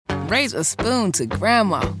raise a spoon to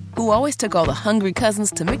Grandma, who always took all the hungry cousins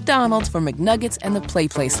to McDonald's for McNuggets and the Play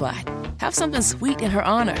Slide. Have something sweet in her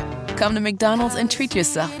honor. Come to McDonald's and treat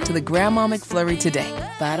yourself to the Grandma McFlurry today.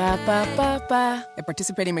 Ba-da-ba-ba-ba. At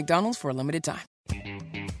participating McDonald's for a limited time.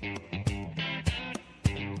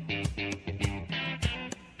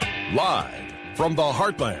 Live from the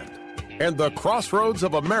heartland and the crossroads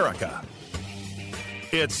of America,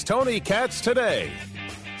 it's Tony Katz Today.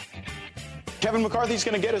 Kevin McCarthy's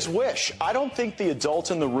going to get his wish. I don't think the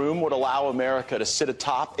adult in the room would allow America to sit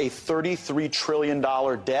atop a $33 trillion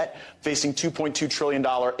debt facing $2.2 trillion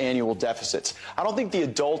annual deficits. I don't think the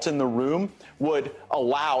adult in the room would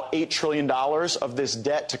allow $8 trillion of this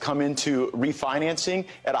debt to come into refinancing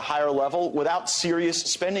at a higher level without serious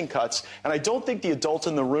spending cuts. And I don't think the adult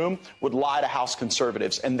in the room would lie to House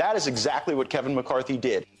conservatives. And that is exactly what Kevin McCarthy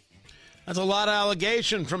did. That's a lot of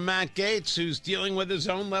allegation from Matt Gaetz, who's dealing with his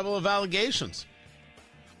own level of allegations.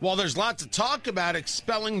 While there's lots to talk about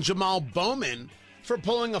expelling Jamal Bowman for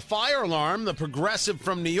pulling a fire alarm, the progressive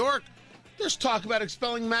from New York, there's talk about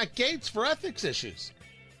expelling Matt Gaetz for ethics issues.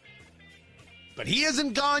 But he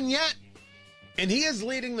isn't gone yet, and he is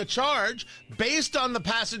leading the charge based on the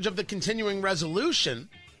passage of the continuing resolution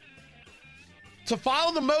to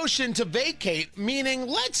file the motion to vacate, meaning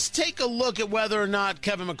let's take a look at whether or not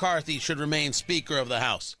Kevin McCarthy should remain Speaker of the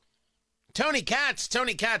House. Tony Katz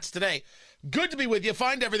Today. Good to be with you.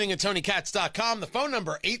 Find everything at TonyKatz.com. The phone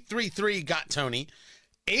number, 833-GOT-TONY,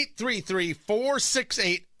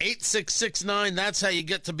 833-468-8669. That's how you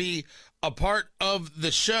get to be a part of the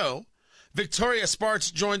show. Victoria Spartz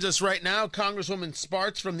joins us right now. Congresswoman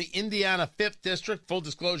Spartz from the Indiana 5th District. Full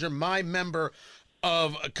disclosure, my member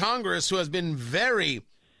of Congress, who has been very,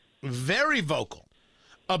 very vocal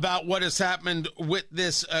about what has happened with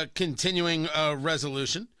this continuing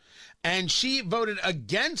resolution. And she voted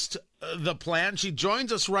against the plan. She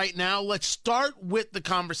joins us right now. Let's start with the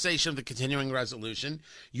conversation of the continuing resolution.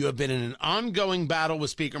 You have been in an ongoing battle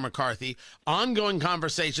with Speaker McCarthy, ongoing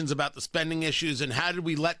conversations about the spending issues and how did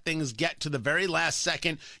we let things get to the very last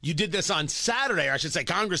second. You did this on Saturday, or I should say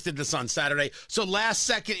Congress did this on Saturday. So last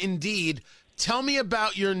second indeed. Tell me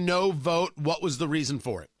about your no vote. What was the reason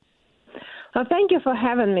for it? Well, thank you for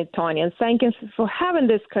having me, Tony, and thank you for having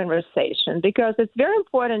this conversation, because it's very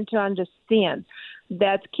important to understand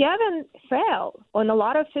that Kevin failed on a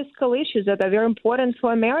lot of fiscal issues that are very important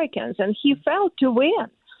for Americans, and he failed to win.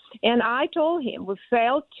 And I told him we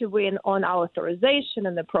failed to win on our authorization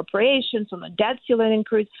and appropriations, on the debt ceiling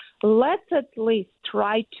increase. Let's at least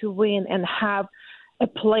try to win and have a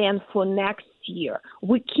plan for next year.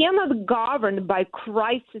 We cannot govern by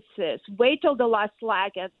crises. Wait till the last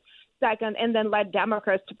second and then let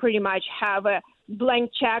Democrats to pretty much have a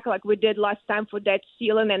blank check like we did last time for debt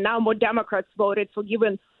ceiling, and now more Democrats voted for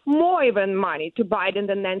giving more even money to Biden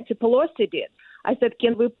than Nancy Pelosi did. I said,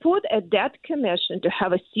 can we put a debt commission to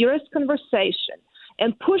have a serious conversation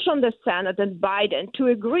and push on the Senate and Biden to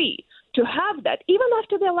agree to have that, even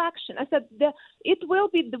after the election? I said, we will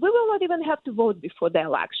not even have to vote before the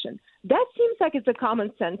election. That seems like it's a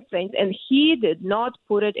common sense thing, and he did not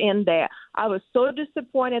put it in there. I was so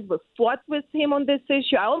disappointed. We fought with him on this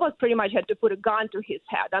issue. I almost pretty much had to put a gun to his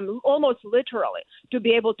head. Almost literally, to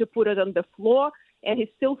be able to put it on the floor, and he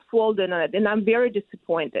still folded on it, and I'm very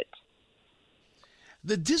disappointed.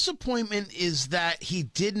 The disappointment is that he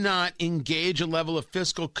did not engage a level of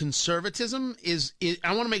fiscal conservatism.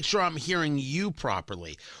 I want to make sure I'm hearing you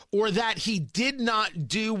properly, or that he did not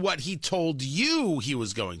do what he told you he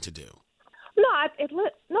was going to do. No,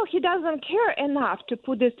 he doesn't care enough to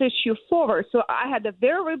put this issue forward. So I had a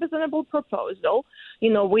very reasonable proposal.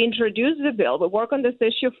 We introduced the bill. We worked on this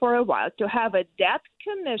issue for a while to have a debt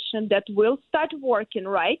commission that will start working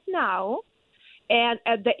right now. And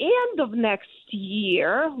at the end of next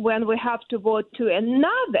year, when we have to vote to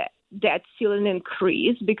another debt ceiling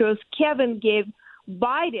increase, because Kevin gave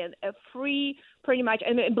Biden a free, pretty much,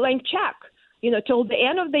 a blank check, till the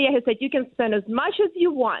end of the year, he said, you can spend as much as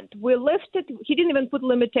you want. We lifted, he didn't even put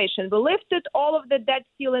limitation. We lifted all of the debt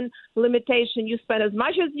ceiling limitation. You spend as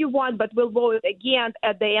much as you want, but we'll vote again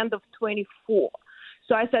at the end of 24.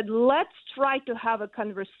 So I said, let's try to have a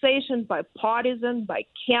conversation bipartisan,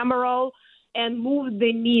 bicameral, and move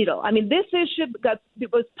the needle. I mean, this issue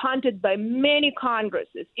was punted by many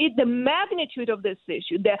Congresses. The magnitude of this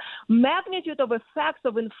issue, the magnitude of effects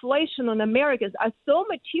of inflation on Americans are so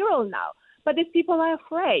material now. But these people are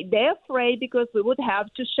afraid. They're afraid because we would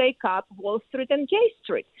have to shake up Wall Street and K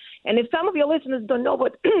Street. And if some of your listeners don't know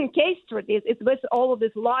what K Street is, it's with all of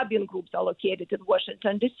these lobbying groups allocated in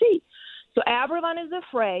Washington, D.C. So everyone is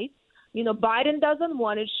afraid. Biden doesn't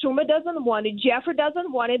want it. Schumer doesn't want it. Jeffrey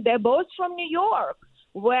doesn't want it. They're both from New York.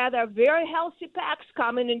 where there are very healthy PACs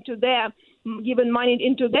coming into their, giving money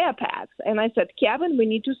into their PACs. And I said, Kevin, we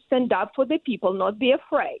need to stand up for the people, not be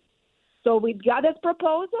afraid. So we got that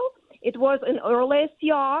proposal. It was an early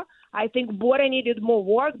SCR. I think border needed more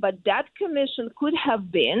work, but that commission could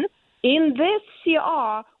have been in this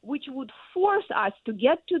CR, which would force us to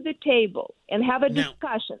get to the table and have a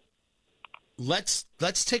discussion. Let's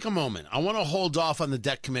take a moment. I want to hold off on the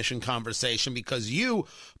debt commission conversation because you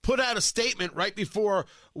put out a statement right before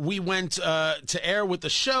we went to air with the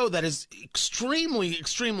show that is extremely,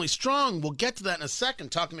 extremely strong. We'll get to that in a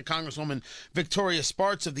second, talking to Congresswoman Victoria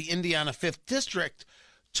Spartz of the Indiana 5th District.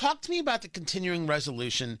 Talk to me about the continuing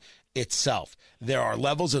resolution itself. There are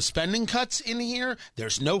levels of spending cuts in here.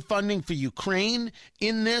 There's no funding for Ukraine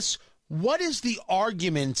in this. What is the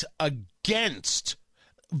argument against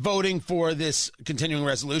voting for this continuing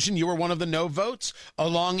resolution? You were one of the no votes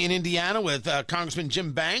along in Indiana with Congressman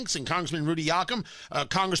Jim Banks and Congressman Rudy Yoakum,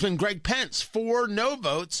 Congressman Greg Pence, 4 no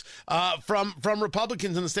votes from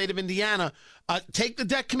Republicans in the state of Indiana. Take the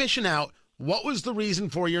debt commission out. What was the reason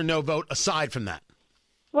for your no vote aside from that?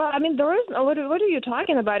 Well, I mean, there is what are you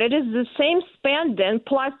talking about? It is the same spending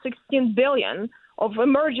plus $16 billion of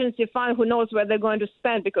emergency fund. Who knows where they're going to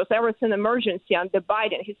spend, because everything emergency under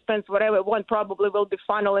Biden. He spends whatever one, probably will be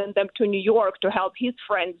funneling them to New York to help his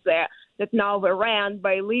friends there that now were ran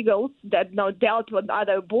by illegals that now dealt with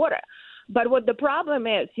other border. But what the problem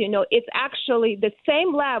is, it's actually the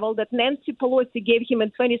same level that Nancy Pelosi gave him in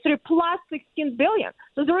 23 plus $16 billion.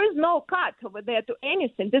 So there is no cut over there to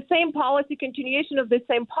anything. The same policy, continuation of the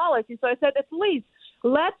same policy. So I said, at least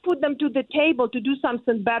let's put them to the table to do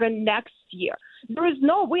something better next year. There is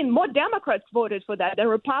no win. More Democrats voted for that than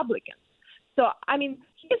Republicans. So, I mean,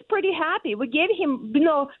 he's pretty happy. We gave him,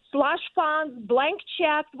 slush funds, blank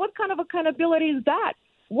checks. What kind of accountability is that?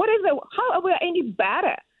 What is it? How are we any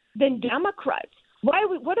better than Democrats? What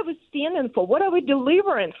are we standing for? What are we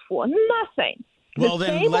delivering for? Nothing. Well,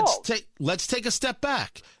 then let's take a step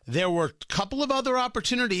back. There were a couple of other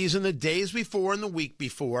opportunities in the days before and the week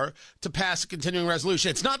before to pass a continuing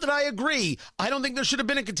resolution. It's not that I agree. I don't think there should have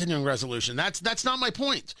been a continuing resolution. That's not my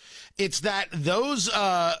point. It's that those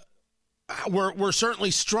were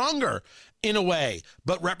certainly stronger in a way.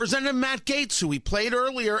 But Representative Matt Gaetz, who we played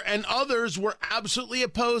earlier, and others were absolutely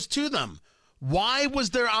opposed to them. Why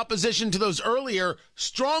was there opposition to those earlier,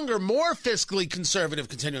 stronger, more fiscally conservative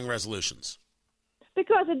continuing resolutions?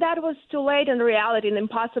 Because that was too late in reality and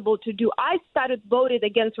impossible to do. I started voting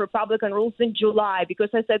against Republican rules in July because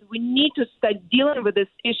I said we need to start dealing with this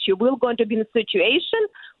issue. We're going to be in a situation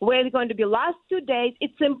where it's going to be last 2 days.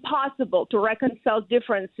 It's impossible to reconcile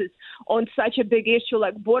differences on such a big issue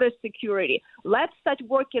like border security. Let's start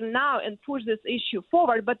working now and push this issue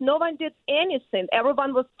forward. But no one did anything.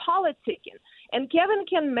 Everyone was politicking. And Kevin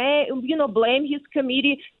can, blame his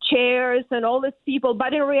committee chairs and all these people,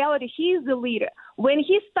 but in reality, he is the leader. When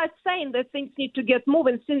he starts saying that things need to get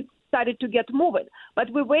moving, things started to get moving.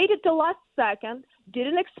 But we waited till last second,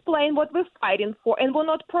 didn't explain what we're fighting for, and we're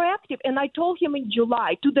not proactive. And I told him in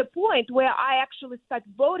July, to the point where I actually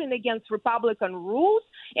started voting against Republican rules,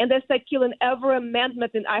 and they started killing every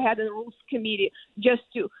amendment that I had in the Rules Committee just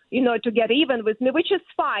to get even with me, which is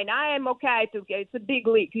fine. I am okay to get, it's a big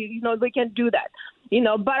league. We can do that.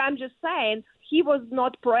 But I'm just saying, he was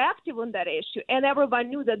not proactive on that issue, and everyone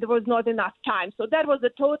knew that there was not enough time. So that was a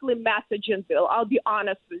totally messaging bill, I'll be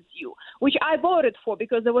honest with you, which I voted for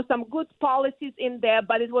because there were some good policies in there,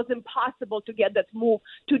 but it was impossible to get that move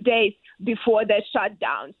 2 days before they shut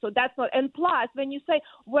down. So that's not – and plus, when you say,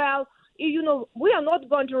 well, we are not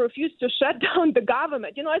going to refuse to shut down the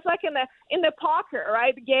government. It's like in the poker,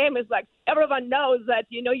 right? The game is like everyone knows that,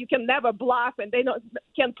 you can never bluff and they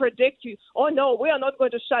can predict you. Oh, no, we are not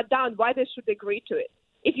going to shut down. Why they should agree to it?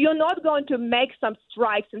 If you're not going to make some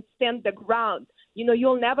strikes and stand the ground,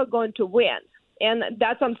 you're never going to win. And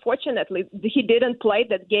that's unfortunately, he didn't play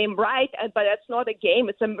that game right, but that's not a game.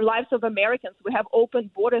 It's the lives of Americans. We have open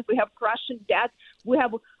borders. We have crushing debt. We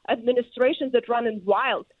have administrations that run in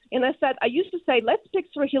wild. And I said, I used to say, let's pick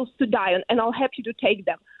 3 hills to die on, and I'll help you to take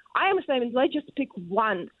them. I am saying, let's just pick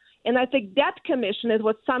one. And I think that commission is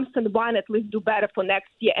what something one at least do better for next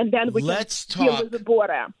year, and then we can deal with the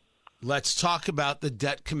border. Let's talk about the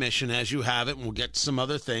debt commission as you have it, and we'll get to some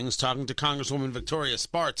other things. Talking to Congresswoman Victoria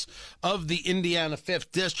Spartz of the Indiana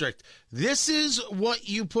 5th District. This is what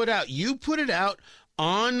you put out. You put it out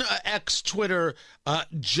on X Twitter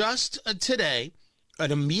just today,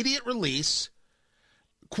 an immediate release.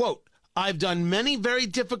 Quote, I've done many very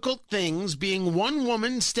difficult things, being one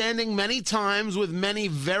woman standing many times with many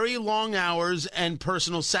very long hours and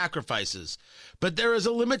personal sacrifices. But there is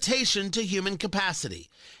a limitation to human capacity.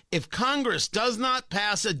 if Congress does not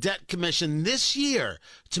pass a debt commission this year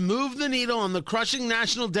to move the needle on the crushing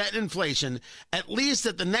national debt inflation, at least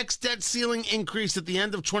at the next debt ceiling increase at the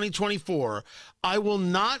end of 2024, I will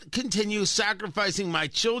not continue sacrificing my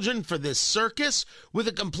children for this circus with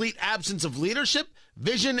a complete absence of leadership,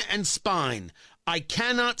 vision, and spine. I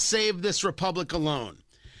cannot save this republic alone.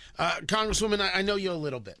 Congresswoman, I know you a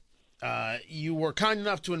little bit. You were kind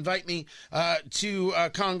enough to invite me to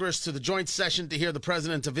Congress, to the joint session, to hear the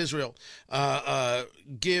president of Israel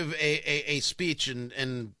give a speech,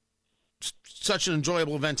 and such an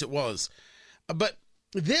enjoyable event it was. But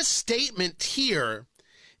this statement here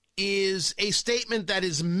is a statement that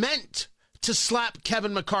is meant to slap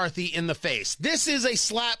Kevin McCarthy in the face. This is a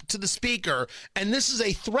slap to the speaker, and this is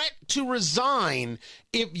a threat to resign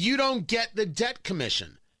if you don't get the debt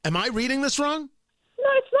commission. Am I reading this wrong? No,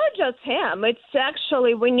 it's not just him. It's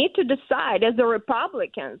actually, we need to decide as the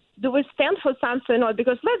Republicans, do we stand for something or not?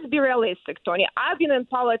 Because let's be realistic, Tony. I've been in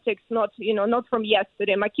politics not from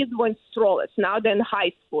yesterday. My kids were in strollers. Now they're in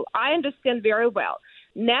high school. I understand very well.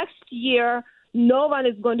 Next year, no one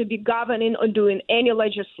is going to be governing or doing any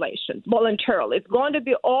legislation voluntarily. It's going to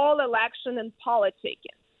be all election and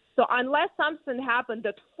politicking. So unless something happens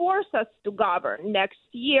that forces us to govern next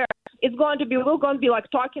year, we're going to be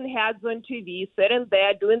like talking heads on TV, sitting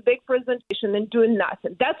there, doing big presentation and doing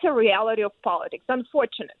nothing. That's a reality of politics,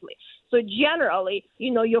 unfortunately. So generally,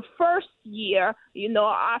 your first year,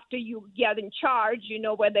 after you get in charge,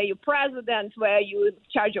 whether you're president, whether you're in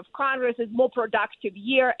charge of Congress, is more productive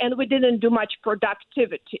year, and we didn't do much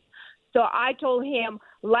productivity. So I told him,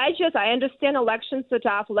 I understand elections are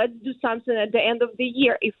tough. Let's do something at the end of the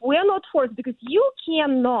year. If we're not forced, because you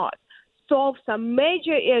cannot solve some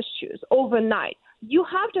major issues overnight. You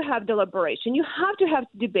have to have deliberation. You have to have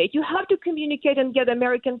debate. You have to communicate and get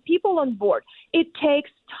American people on board. It takes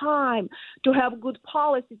time to have good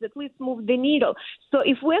policies, at least move the needle. So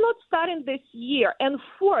if we're not starting this year and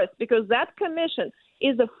fourth, because that commission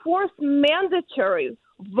is the fourth mandatory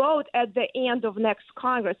vote at the end of next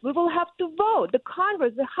Congress, we will have to vote. The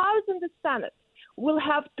Congress, the House and the Senate will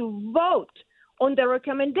have to vote on the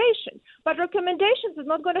recommendation. But recommendations is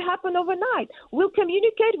not going to happen overnight. We'll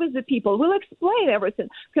communicate with the people. We'll explain everything.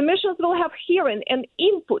 Commissions will have hearing and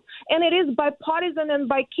input. And it is bipartisan and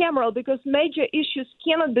bicameral because major issues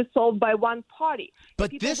cannot be solved by one party.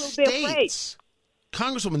 But this states,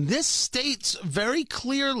 Congresswoman, this states very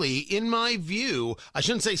clearly, in my view, I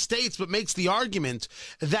shouldn't say states, but makes the argument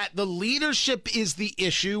that the leadership is the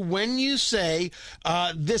issue when you say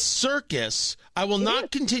this circus, I will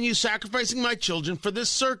not continue sacrificing my children for this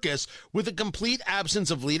circus with a complete absence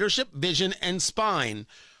of leadership, vision, and spine.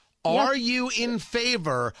 Are you in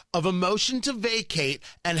favor of a motion to vacate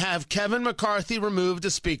and have Kevin McCarthy removed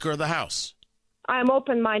as Speaker of the House? I'm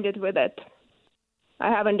open-minded with it. I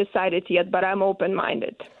haven't decided yet, but I'm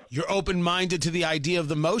open-minded. You're open-minded to the idea of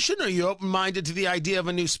the motion, or you're open-minded to the idea of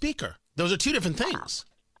a new speaker? Those are two different things.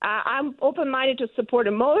 I'm open-minded to support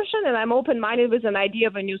a motion, and I'm open-minded with an idea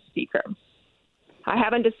of a new speaker. I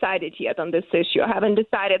haven't decided yet on this issue. I haven't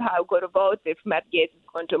decided how I'm going to vote if Matt Gaetz is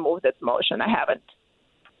going to move this motion. I haven't.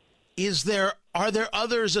 Are there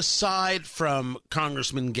others aside from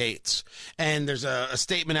Congressman Gaetz? And there's a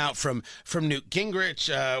statement out from Newt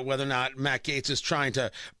Gingrich, whether or not Matt Gaetz is trying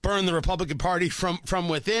to burn the Republican Party from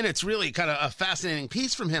within. It's really kind of a fascinating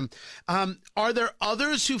piece from him. Are there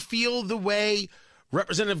others who feel the way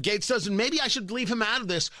Representative Gaetz does? And maybe I should leave him out of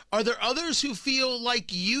this. Are there others who feel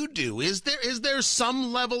like you do? Is there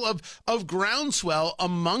some level of groundswell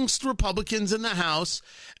amongst Republicans in the House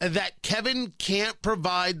that Kevin can't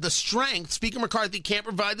provide the strength, Speaker McCarthy can't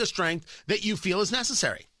provide the strength that you feel is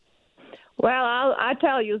necessary? Well, I'll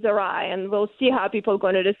tell you, Zerai, and we'll see how people are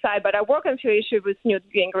going to decide. But I work on few issues with Newt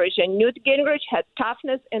Gingrich, and Newt Gingrich had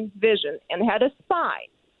toughness and vision and had a spine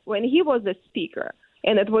when he was a speaker.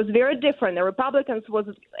 And it was very different. The Republicans was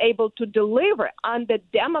able to deliver on the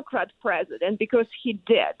Democrat president because he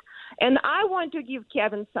did. And I want to give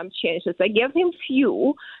Kevin some chances. I gave him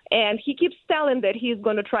few, and he keeps telling that he's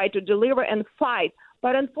going to try to deliver and fight.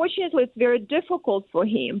 But unfortunately, it's very difficult for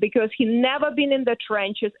him because he never been in the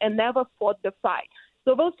trenches and never fought the fight.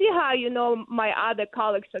 So we'll see how, my other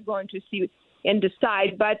colleagues are going to see and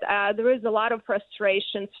decide. But there is a lot of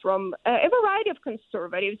frustrations from a variety of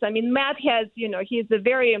conservatives. I mean, Matt has, he's a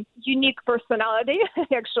very unique personality,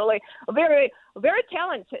 actually, very very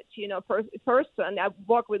talented, person. I've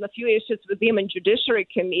worked with a few issues with him in Judiciary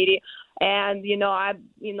Committee. And,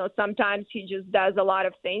 sometimes he just does a lot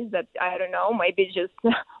of things that, I don't know, maybe just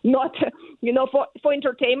not, for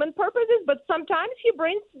entertainment purposes. But sometimes he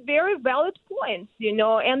brings very valid points,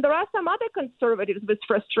 and there are some other conservatives with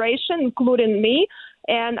frustration, including me.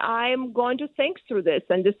 And I'm going to think through this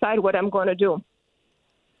and decide what I'm going to do.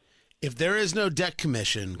 If there is no debt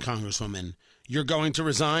commission, Congresswoman, you're going to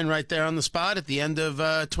resign right there on the spot at the end of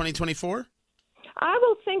 2024? I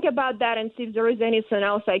will think about that and see if there is anything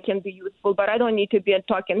else I can be useful, but I don't need to be a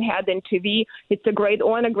talking head in TV. It's a great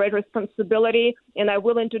honor, great responsibility, and I'm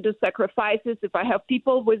willing to do sacrifices if I have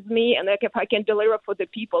people with me and if I can deliver for the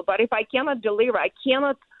people. But if I cannot deliver, I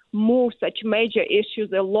cannot move such major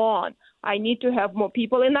issues alone. I need to have more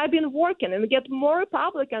people, and I've been working and get more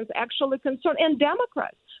Republicans actually concerned, and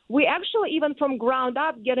Democrats. We actually, even from ground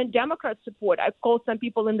up, getting Democrat support. I've called some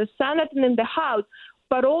people in the Senate and in the House.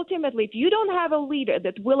 But ultimately, if you don't have a leader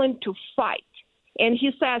that's willing to fight, and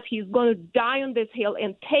he says he's going to die on this hill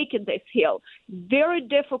and take this hill, very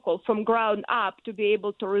difficult from ground up to be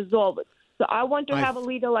able to resolve it. So I want to have a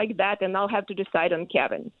leader like that, and I'll have to decide on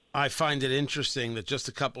Kevin. I find it interesting that just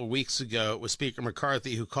a couple of weeks ago, it was Speaker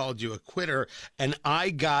McCarthy who called you a quitter, and I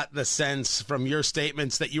got the sense from your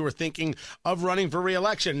statements that you were thinking of running for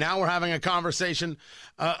re-election. Now we're having a conversation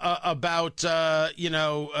about,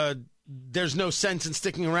 there's no sense in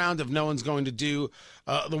sticking around if no one's going to do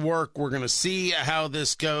the work. We're going to see how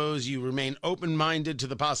this goes. You remain open-minded to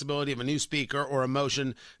the possibility of a new speaker or a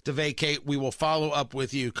motion to vacate. We will follow up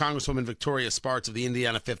with you. Congresswoman Victoria Spartz of the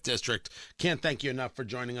Indiana 5th District. Can't thank you enough for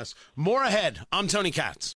joining us. More ahead. I'm Tony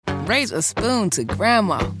Katz. Raise a spoon to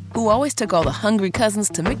Grandma, who always took all the hungry cousins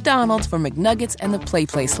to McDonald's for McNuggets and the Play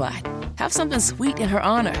Slide. Have something sweet in her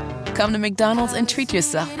honor. Come to McDonald's and treat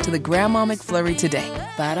yourself to the Grandma McFlurry today.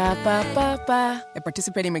 Ba-da-ba-ba-ba. At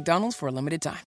participating McDonald's for a limited time.